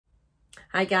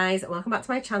Hi guys, welcome back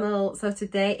to my channel. So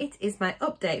today it is my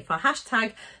update for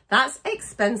hashtag That's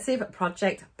Expensive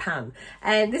Project Pan.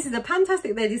 And this is a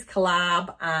Fantastic Ladies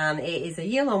collab, and it is a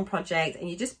year-long project, and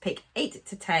you just pick 8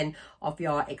 to 10 of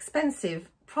your expensive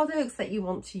products that you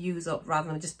want to use up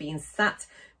rather than just being sat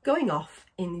going off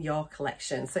in your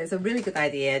collection. So it's a really good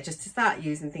idea just to start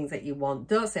using things that you want.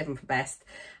 Don't save them for best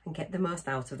and get the most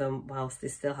out of them whilst they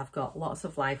still have got lots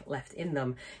of life left in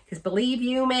them. Because believe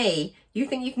you me, you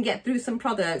think you can get through some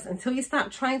products until you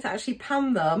start trying to actually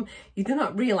pan them. You do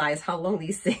not realise how long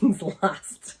these things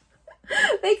last.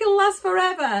 They can last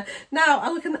forever. Now,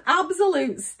 I look an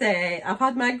absolute state. I've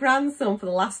had my grandson for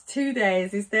the last 2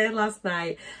 days. He stayed last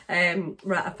night.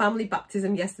 We're at a family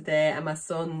baptism yesterday, and my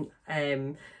son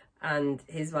and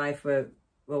his wife were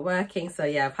working. So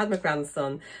yeah, I've had my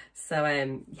grandson. So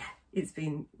yeah, it's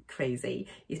been crazy.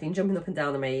 He's been jumping up and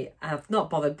down on me. I've not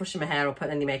bothered brushing my hair or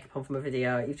putting any makeup on for my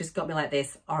video. You've just got me like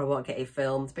this, or I won't get it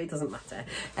filmed, but it doesn't matter.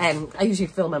 I usually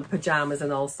film in pyjamas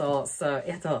and all sorts, so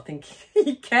I don't think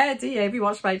you care, do you? If you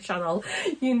watch my channel,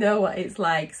 you know what it's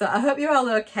like. So I hope you're all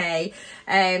okay.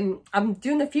 I'm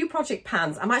doing a few project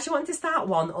pans. I'm actually wanting to start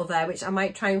one other, which I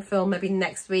might try and film maybe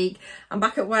next week. I'm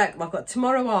back at work. Well, I've got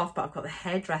tomorrow off, but I've got the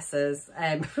hairdressers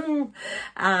and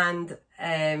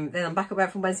then I'm back at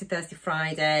work from Wednesday, Thursday,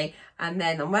 Friday, and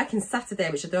then I'm working Saturday,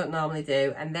 which I don't normally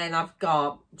do, and then I've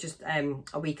got just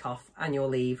a week off annual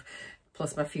leave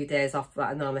plus my few days off that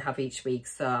I normally have each week.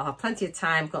 So I'll have plenty of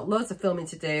time. Got loads of filming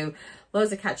to do,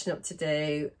 loads of catching up to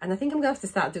do, and I think I'm gonna have to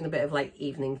start doing a bit of like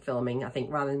evening filming. I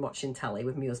think rather than watching telly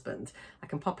with my husband, I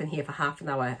can pop in here for half an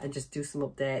hour and just do some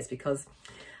updates, because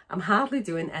I'm hardly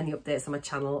doing any updates on my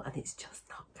channel and it's just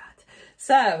not good.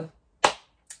 So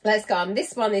let's go on.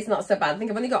 This one is not so bad. I think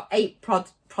I've only got 8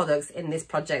 products in this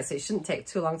project, so it shouldn't take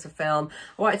too long to film.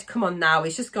 I wanted to come on now.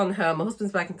 He's just gone home. My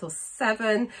husband's working until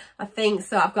 7, I think.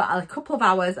 So I've got a couple of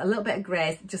hours, a little bit of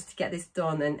grace just to get this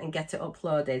done and get it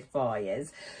uploaded for you.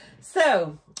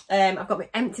 So I've got my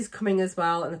empties coming as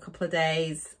well in a couple of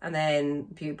days, and then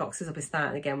beauty boxes will be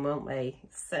starting again, won't they?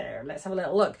 So let's have a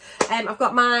little look. I've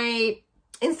got my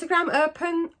Instagram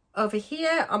open over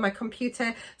here on my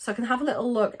computer, so I can have a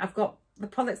little look. I've got the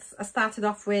products I started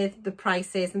off with, the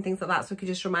prices and things like that, so we could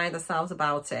just remind ourselves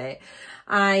about it.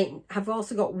 I have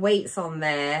also got weights on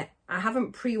there. I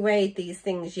haven't pre-weighed these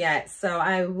things yet, so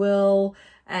I will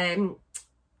I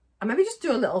maybe just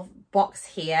do a little box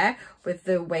here with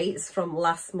the weights from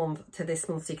last month to this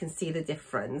month so you can see the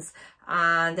difference,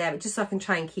 and just so I can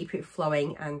try and keep it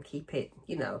flowing and keep it,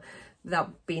 you know,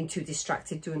 without being too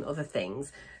distracted doing other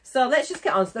things. So let's just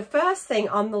get on. So the first thing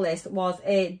on the list was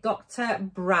a Dr.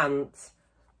 Brandt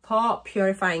Pore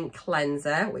Purifying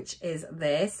Cleanser, which is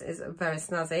this. Is very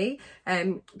snazzy.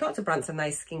 Dr. Brandt's a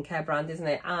nice skincare brand, isn't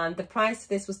it? And the price for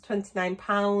this was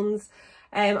 £29.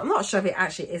 I'm not sure if it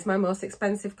actually is my most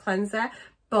expensive cleanser,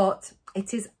 but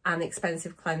it is an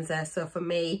expensive cleanser. So for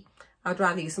me, I'd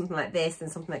rather use something like this than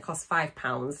something that costs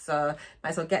 £5. So might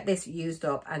as well get this used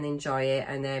up and enjoy it.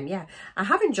 And yeah, I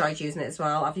have enjoyed using it as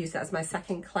well. I've used it as my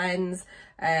second cleanse,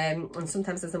 and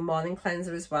sometimes as a morning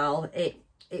cleanser as well.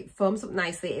 It foams up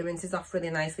nicely, it rinses off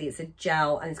really nicely. It's a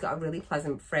gel and it's got a really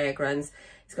pleasant fragrance.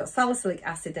 It's got salicylic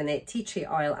acid in it, tea tree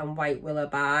oil and white willow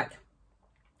bark.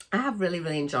 I have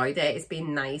really enjoyed it. It's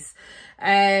been nice.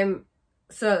 So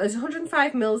there's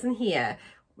 105 mils in here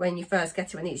when you first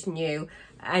get it, when it's new,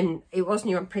 and it was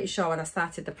new, I'm pretty sure, when I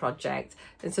started the project.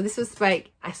 And so this was like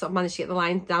I sort of managed to get the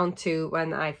line down to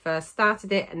when I first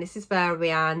started it, and this is where we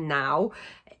are now.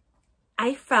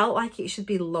 I felt like it should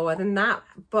be lower than that,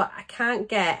 but I can't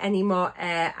get any more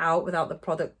air out without the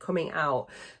product coming out.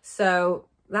 So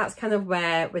that's kind of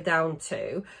where we're down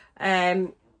to.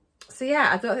 So yeah,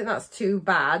 I don't think that's too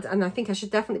bad, and I think I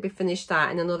should definitely be finished that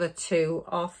in another 2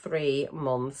 or 3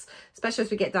 months, especially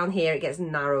as we get down here. It gets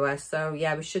narrower, so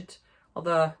yeah, we should,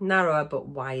 although narrower but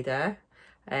wider,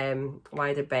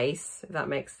 wider base, if that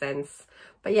makes sense.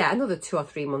 But yeah, another 2 or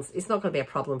 3 months. It's not going to be a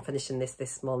problem finishing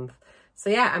this month. So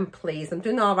yeah, I'm pleased. I'm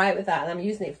doing all right with that, and I'm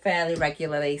using it fairly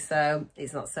regularly, so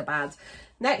it's not so bad.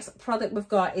 Next product we've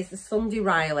got is the Sunday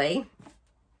Riley,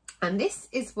 and this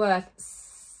is worth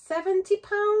 £70,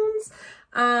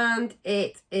 and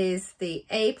it is the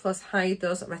A+ high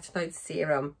dose retinoid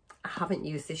serum. I haven't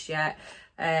used this yet,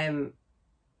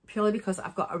 purely because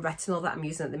I've got a retinol that I'm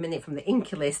using at the minute from the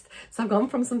Inky list. So I've gone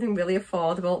from something really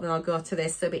affordable, then I'll go to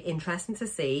this. So it'll be interesting to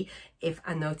see if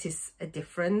I notice a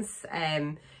difference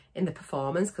in the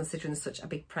performance, considering such a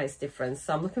big price difference.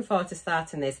 So I'm looking forward to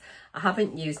starting this. I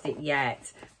haven't used it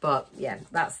yet, but yeah,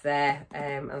 that's there.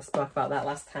 I spoke about that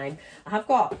last time.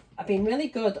 I've been really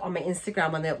good on my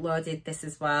Instagram when I uploaded this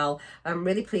as well. I'm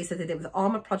really pleased I did it with all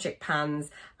my project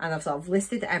pans, and I've sort of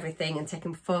listed everything and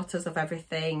taken photos of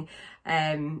everything.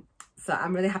 So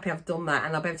I'm really happy I've done that,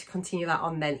 and I'll be able to continue that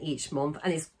on then each month.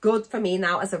 And it's good for me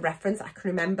now as a reference. I can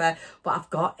remember what I've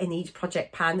got in each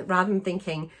project pan rather than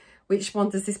thinking, which one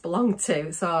does this belong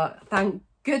to? So thank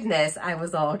goodness I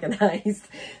was organised.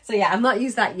 So yeah, I've not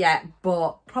used that yet,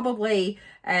 but probably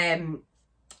I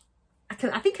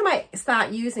think I might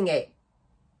start using it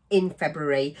in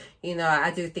February. You know,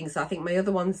 I do think so. I think my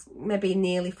other one's maybe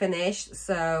nearly finished,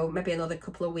 so maybe another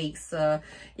couple of weeks. So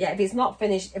yeah, if it's not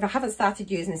finished, if I haven't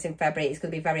started using this in February, it's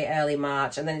going to be very early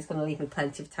March, and then it's going to leave me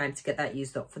plenty of time to get that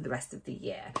used up for the rest of the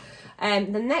year.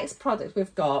 The next product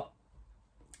we've got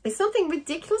is something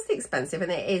ridiculously expensive,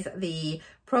 and it is the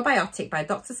Probiotic by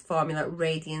Doctor's Formula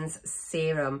Radiance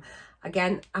Serum.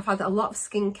 Again, I've had a lot of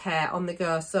skincare on the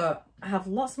go, so I have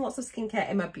lots and lots of skincare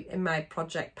in my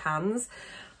project pans,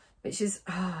 which is,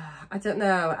 I don't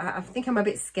know, I think I'm a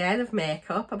bit scared of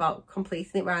makeup about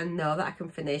completing it, where I know that I can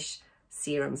finish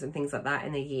serums and things like that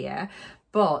in a year,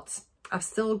 but I've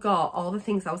still got all the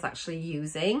things I was actually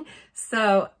using.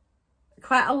 So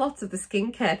quite a lot of the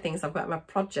skincare things I've got in my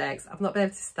projects, I've not been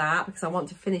able to start because I want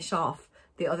to finish off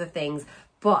the other things,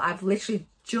 but I've literally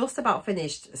just about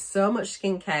finished so much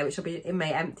skincare, which will be in my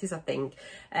empties, I think.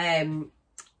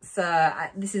 So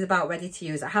this is about ready to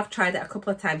use. I have tried it a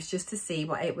couple of times just to see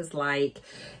what it was like.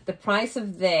 The price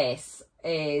of this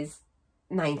is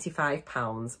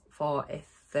 £95 for a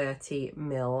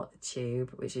 30ml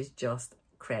tube, which is just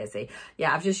crazy.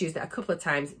 Yeah, I've just used it a couple of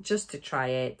times just to try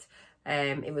it.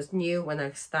 It was new when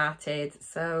I started,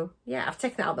 so yeah, I've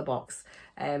taken it out of the box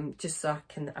just so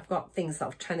I've got things that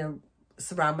I'm trying to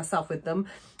surround myself with them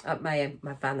at my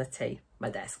vanity,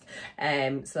 my desk,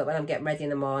 so that when I'm getting ready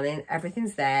in the morning,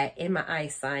 everything's there in my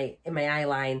eyesight, in my eye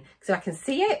line, so I can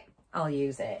see it, I'll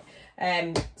use it.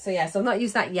 So yeah, so I've not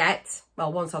used that yet,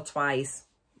 well, once or twice.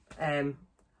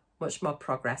 Much more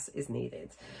progress is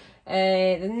needed.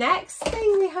 The next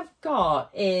thing we have got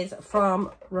is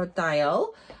from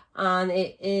Rodial, and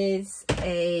it is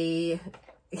a,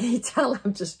 can you tell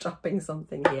I'm just dropping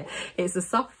something here? It's a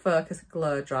Soft Focus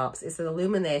Glow Drops. It's an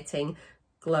illuminating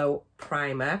glow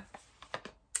primer.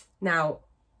 Now,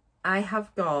 I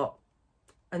have got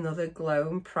another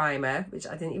glow primer, which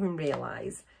I didn't even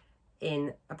realise,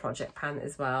 in a project pan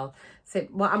as well. So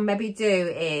what I maybe do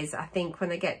is, I think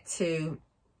when I get to,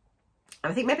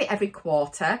 I think maybe every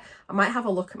quarter, I might have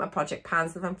a look at my project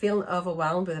pans. If I'm feeling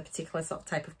overwhelmed with a particular sort of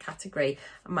type of category,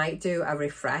 I might do a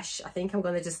refresh. I think I'm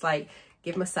going to just like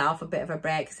give myself a bit of a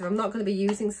break, because if I'm not going to be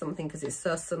using something because it's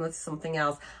so similar to something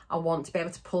else, I want to be able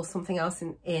to pull something else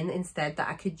in instead that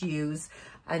I could use,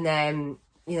 and then,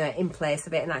 you know, in place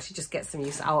of it, and actually just get some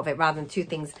use out of it, rather than two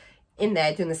things in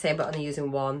there doing the same but only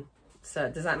using one. So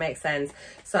does that make sense?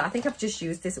 So I think I've just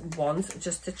used this once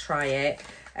just to try it,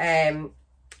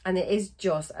 and it is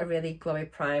just a really glowy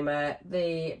primer.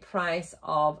 The price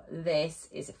of this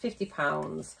is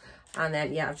 £50, and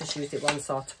then yeah, I've just used it once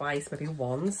or twice, maybe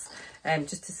once,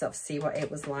 just to sort of see what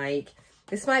it was like.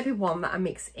 This might be one that I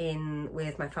mix in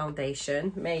with my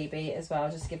foundation, maybe, as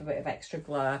well, just to give a bit of extra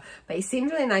glow. But it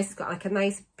seems really nice. It's got like a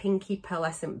nice pinky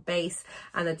pearlescent base,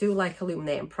 and I do like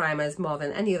illuminating primers more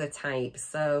than any other type.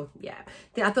 So yeah,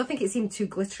 I don't think it seemed too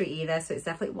glittery either. So it's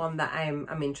definitely one that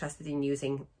I'm interested in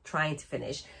using, trying to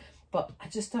finish. But I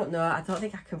just don't know. I don't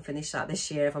think I can finish that this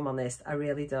year, if I'm honest. I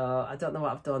really don't. I don't know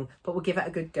what I've done, but we'll give it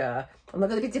a good go. I'm not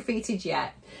going to be defeated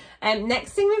yet.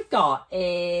 Next thing we've got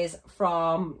is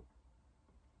from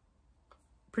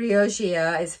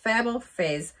Briogeo. Is Farewell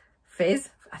Fizz.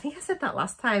 I think I said that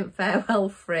last time. Farewell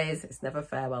Frizz. It's never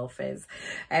Farewell Fizz.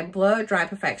 Blow Dry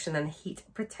Perfection and Heat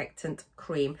Protectant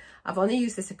Cream. I've only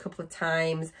used this a couple of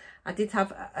times. I did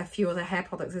have a few other hair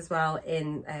products as well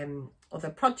in other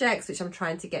projects, which I'm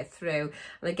trying to get through.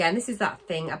 And again, this is that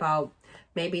thing about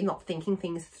maybe not thinking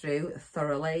things through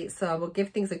thoroughly. So we'll give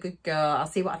things a good go. I'll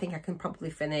see what I think I can probably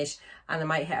finish, and I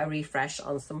might hit a refresh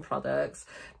on some products.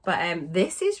 But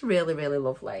this is really, really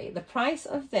lovely. The price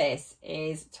of this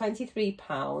is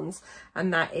 £23,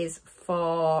 and that is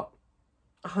for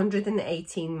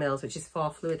 118 mils, which is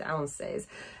 4 fluid ounces.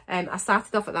 I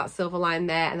started off at that silver line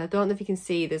there, and I don't know if you can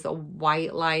see there's a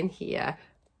white line here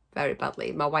very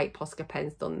badly. My white Posca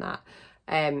pen's done that.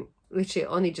 Literally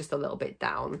only just a little bit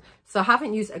down. So I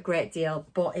haven't used a great deal,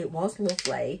 but it was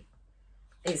lovely.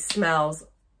 It smells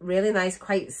really nice,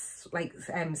 quite like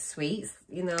sweet,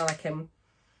 you know, like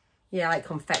yeah, like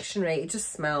confectionery. It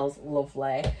just smells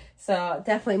lovely. So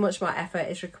definitely much more effort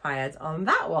is required on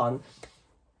that one.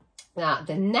 Now,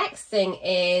 the next thing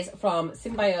is from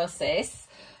Symbiosis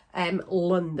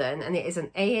London, and it is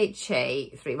an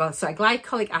AHA 3, well, so a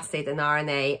glycolic acid and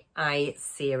RNA eye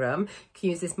serum. You can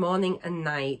use this morning and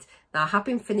night. Now, I have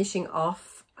been finishing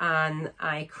off an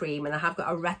eye cream, and I have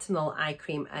got a retinol eye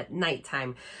cream at night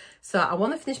time. So I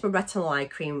want to finish my retinol eye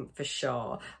cream for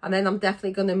sure. And then I'm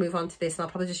definitely going to move on to this, and I'll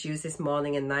probably just use this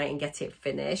morning and night and get it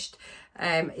finished.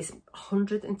 It's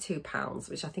 £102,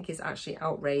 which I think is actually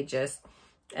outrageous.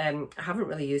 I haven't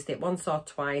really used it once or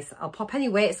twice. I'll pop any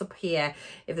weights up here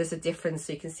if there's a difference,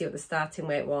 so you can see what the starting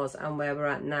weight was and where we're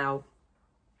at now.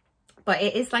 But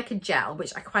it is like a gel,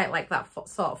 which I quite like that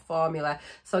sort of formula.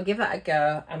 So I'll give that a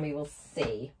go and we will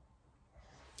see.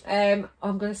 I'm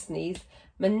going to sneeze.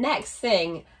 My next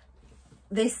thing,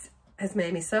 this has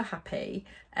made me so happy.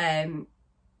 I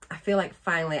feel like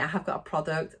finally I have got a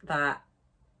product that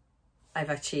I've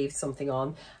achieved something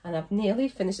on, and I've nearly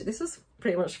finished it. This was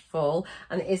pretty much full,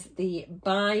 and it is the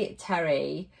By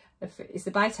Terry. It's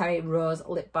the By Terry Rose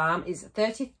Lip Balm. It's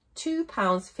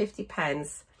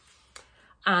 £32.50.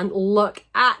 And look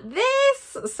at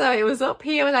this. So it was up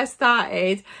here when I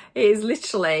started. It is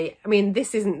literally, I mean,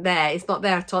 this isn't there. It's not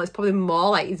there at all. It's probably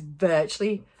more like it's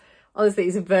virtually, honestly,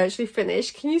 it's virtually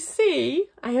finished. Can you see?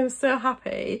 I am so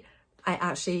happy. I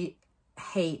actually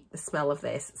hate the smell of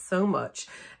this so much,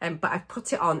 but I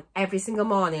put it on every single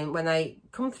morning when I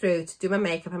come through to do my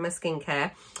makeup and my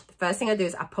skincare. The first thing I do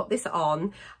is I put this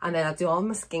on, and then I do all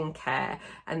my skincare,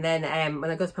 and then when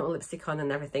I go to put my lipstick on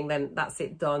and everything, then that's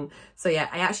it done. So yeah,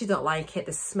 I actually don't like it.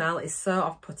 The smell is so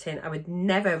off-putting. I would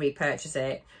never repurchase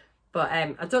it, but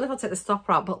I don't know if I'll take the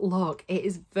stopper out. But look, it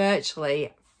is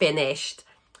virtually finished.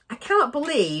 I cannot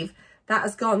believe that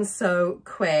has gone so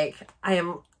quick.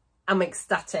 I'm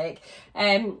ecstatic.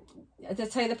 To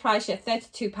tell you the price yet,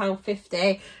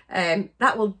 £32.50.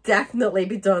 That will definitely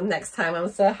be done next time. I'm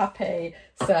so happy,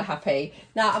 so happy.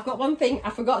 Now, I've got one thing, I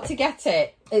forgot to get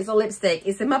it. It's a lipstick.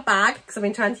 It's in my bag because I've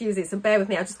been trying to use it, so bear with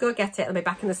me. I'll just go get it. I'll be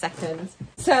back in a second.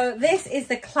 So this is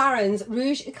the Clarins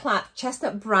Rouge Eclat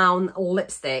Chestnut Brown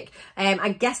lipstick.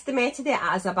 I guesstimated it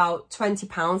as about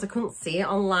 £20. I couldn't see it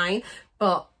online,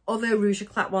 but other Rouge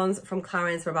Eclat ones from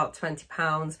Clarins were about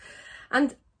 £20.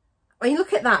 And when you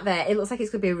look at that there, it looks like it's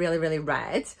going to be really, really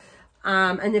red.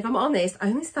 And if I'm honest, I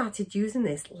only started using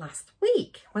this last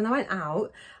week when I went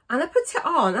out, and I put it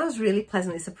on. I was really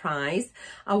pleasantly surprised.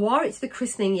 I wore it to the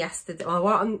christening yesterday. Well,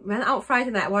 I went out Friday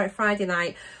night, I wore it Friday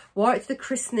night, wore it to the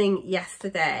christening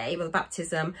yesterday, with the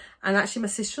baptism. And actually my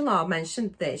sister-in-law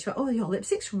mentioned this. She went, oh, your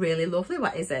lipstick's really lovely.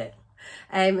 What is it?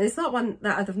 It's not one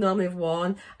that I'd have normally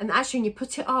worn. And actually when you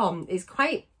put it on, it's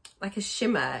quite like a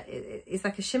shimmer. It's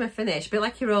like a shimmer finish, a bit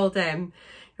like your old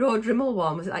Rimmel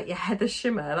one, was it like your heather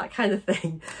shimmer, that kind of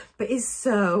thing. But it's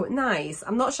so nice.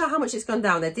 I'm not sure how much it's gone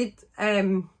down. I did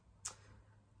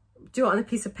do it on a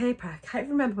piece of paper. I can't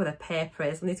remember what the paper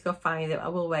is. I need to go find it. I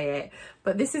will weigh it.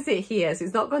 But this is it here, so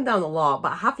it's not gone down a lot,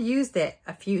 but I have used it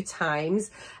a few times.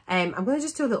 I'm going to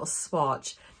just do a little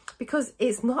swatch because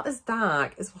it's not as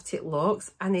dark as what it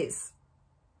looks, and it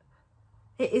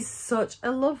is such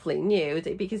a lovely nude.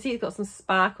 You can see it's got some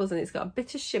sparkles and it's got a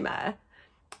bit of shimmer.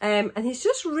 And it's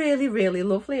just really, really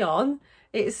lovely on.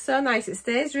 It is so nice. It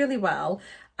stays really well.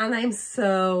 And I'm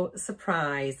so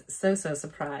surprised. So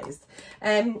surprised.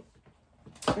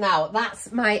 Now,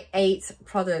 that's my 8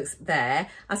 products there.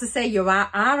 As I say, you are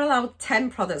allowed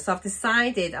 10 products. So I've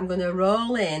decided I'm going to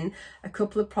roll in a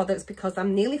couple of products because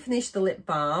I'm nearly finished the lip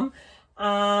balm.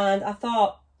 And I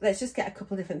thought, let's just get a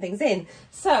couple of different things in.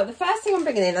 So the first thing I'm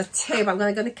bringing in are 2, but I'm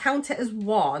going to count it as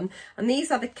 1. And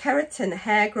these are the Keratin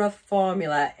Hair Growth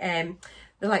Formula. They're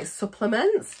like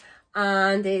supplements.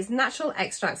 And it's natural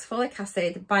extracts, folic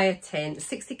acid, biotin,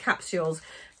 60 capsules.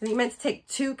 I think you're meant to take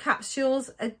 2 capsules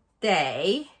a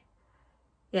day.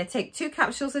 Yeah, take 2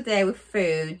 capsules a day with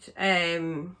food.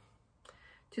 Do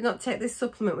not take this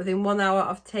supplement within 1 hour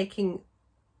of taking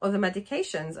other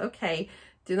medications. Okay.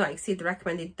 Do not exceed the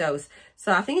recommended dose.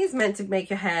 So I think it's meant to make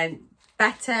your hair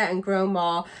better and grow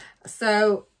more.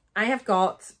 So I have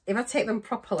got, if I take them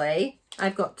properly,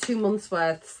 I've got 2 months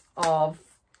worth of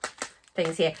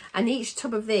things here. And each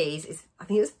tub of these is, I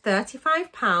think it's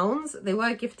 £35. They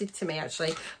were gifted to me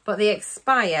actually, but they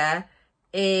expire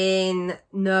in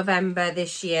November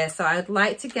this year. So I'd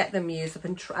like to get them used up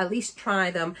and at least try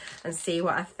them and see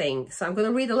what I think. So I'm going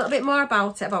to read a little bit more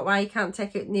about it, about why you can't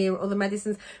take it near other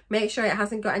medicines. Make sure it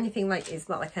hasn't got anything like, it's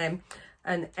not like an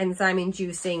enzyme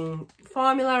inducing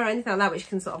formula or anything like that, which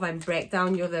can sort of break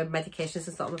down your other medications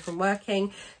and stop them from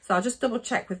working. So I'll just double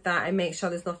check with that and make sure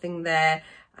there's nothing there.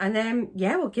 And then,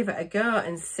 yeah, we'll give it a go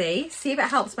and see if it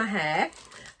helps my hair.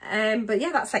 But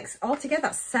yeah, that's like, altogether,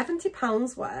 that's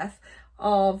 £70 worth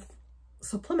of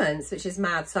supplements, which is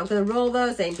mad. So I'm going to roll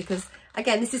those in because,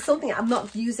 again, this is something I'm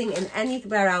not using in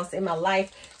anywhere else in my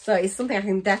life. So it's something I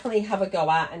can definitely have a go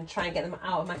at and try and get them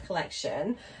out of my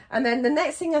collection. And then the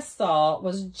next thing I saw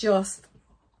was just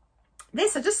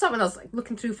this. I just saw when I was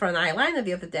looking through for an eyeliner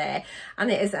the other day,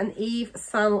 and it is an Yves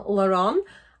Saint Laurent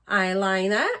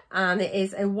eyeliner, and it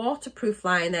is a waterproof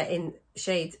liner in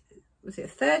shade, was it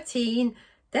 13,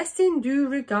 Destin du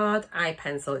Regard eye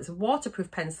pencil. It's a waterproof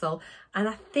pencil, and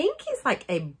I think it's like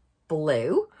a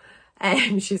blue.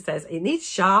 She says it needs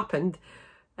sharpened.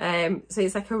 So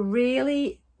it's like a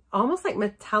really almost like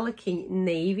metallic-y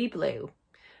navy blue,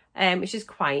 which is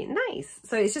quite nice.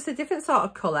 So it's just a different sort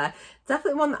of colour.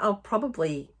 Definitely one that I'll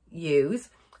probably use.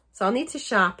 So I'll need to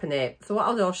sharpen it. So what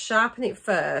I'll do, I'll sharpen it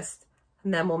first,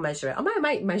 and then we'll measure it. I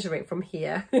might measure it from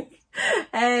here.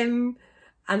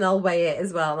 And I'll weigh it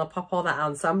as well, and I'll pop all that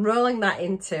on. So I'm rolling that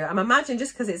into, I'm imagining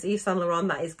just because it's Yves Saint Laurent,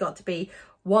 that has got to be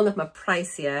one of my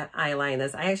pricier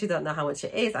eyeliners. I actually don't know how much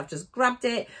it is. I've just grabbed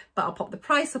it, but I'll pop the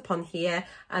price up on here,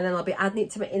 and then I'll be adding it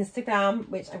to my Instagram,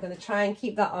 which I'm going to try and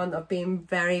keep that on, of being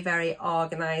very, very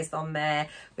organised on there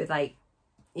with, like,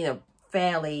 you know,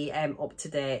 fairly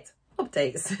up-to-date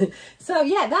updates. So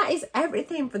yeah, that is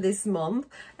everything for this month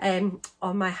on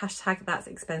my hashtag That's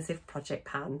Expensive Project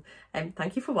Pan.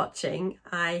 Thank you for watching.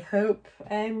 I hope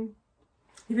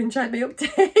you've enjoyed my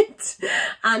update.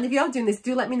 And if you're doing this,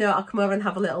 do let me know. I'll come over and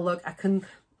have a little look. I can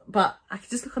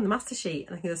just look on the master sheet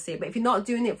and I can just see it. But if you're not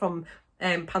doing it from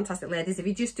Fantastic Ladies, if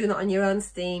you're just doing it on your own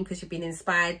steam because you've been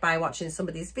inspired by watching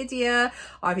somebody's video,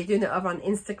 or if you're doing it over on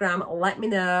Instagram, let me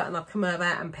know and I'll come over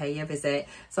and pay you a visit.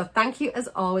 So thank you as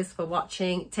always for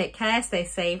watching. Take care, stay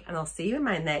safe, and I'll see you in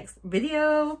my next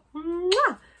video.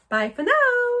 Mwah! Bye for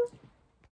now.